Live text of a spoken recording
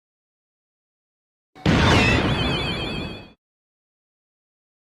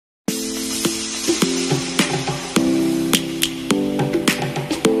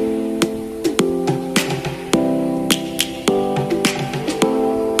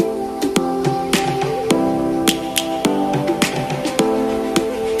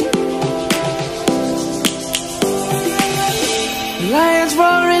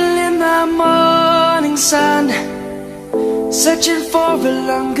searching for a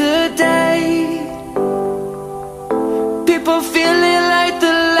longer day. People feeling like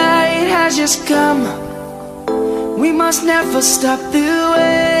the light has just come. We must never stop the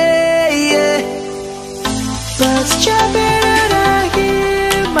way. Birds jumping and I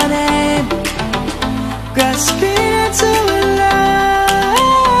hear my name, grasping into a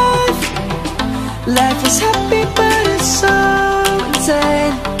life. Life is happy but it's so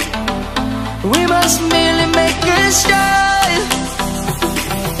insane. We must merely make a start.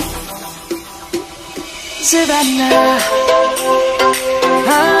 Savannah,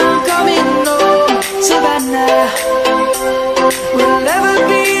 I'm coming home. Savannah, we'll never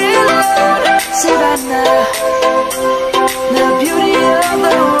be alone. Savannah, the beauty of the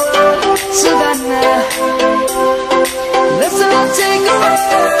world. Savannah, let's all take a walk.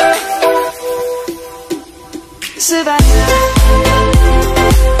 Savannah.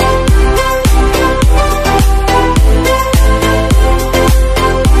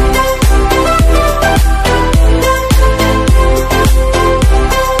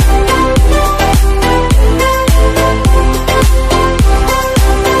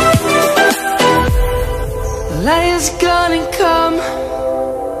 Lion's gonna come.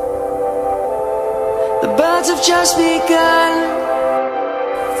 The birds have just begun.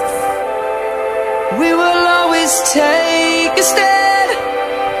 We will always take a stand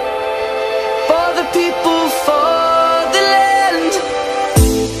for the people, for the land.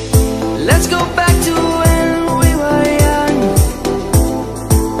 Let's go back to when we were young.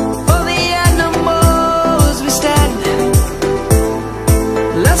 For the animals we stand.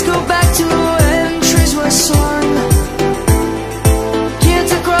 Let's go back to when trees were soaring,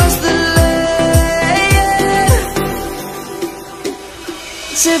 kids across the land.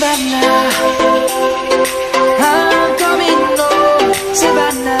 Savannah, I'm coming home.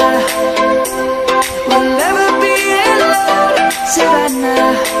 Savannah, we'll never be alone. Savannah,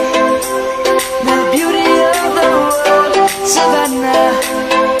 the beauty of the world. Savannah,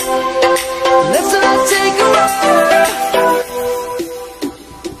 let's all take a walk.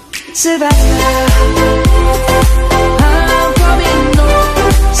 Savannah, I'm coming home.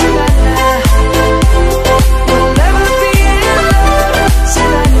 Savannah, we'll never be alone.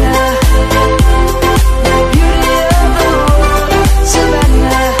 Savannah, the beauty of the world.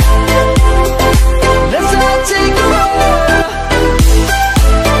 Savannah, let's all take a walk.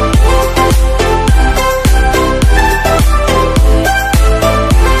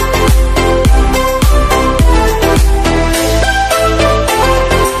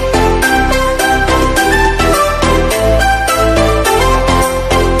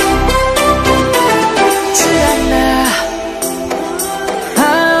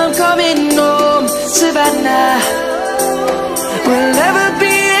 Savannah, we'll never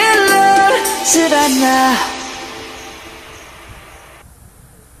be alone. Savannah.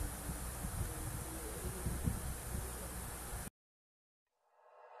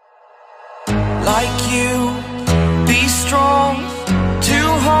 Like you, be strong to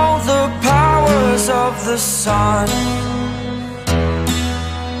hold the powers of the sun.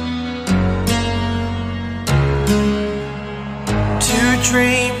 To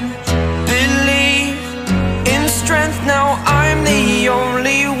dream, now I'm the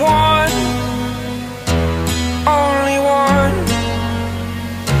only one, only one.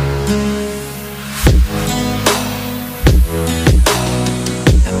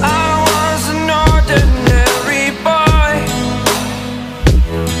 I was an ordinary boy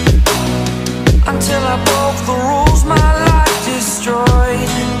until I broke the rules. My life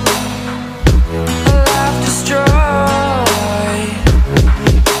destroyed, life destroyed.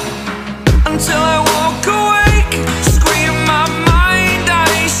 Until I walk away,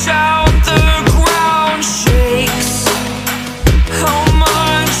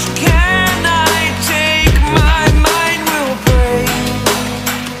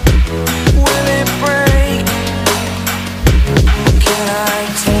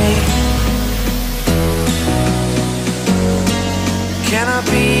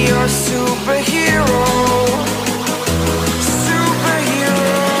 superhero, superhero.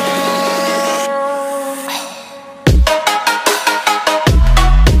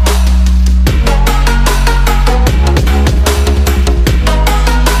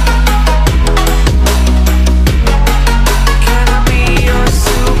 Can I be your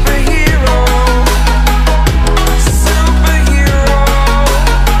superhero, superhero,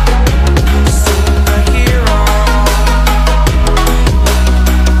 superhero?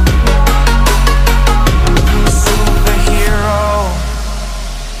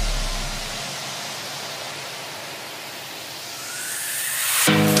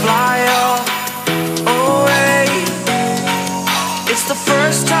 It's the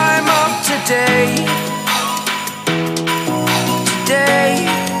first time of today.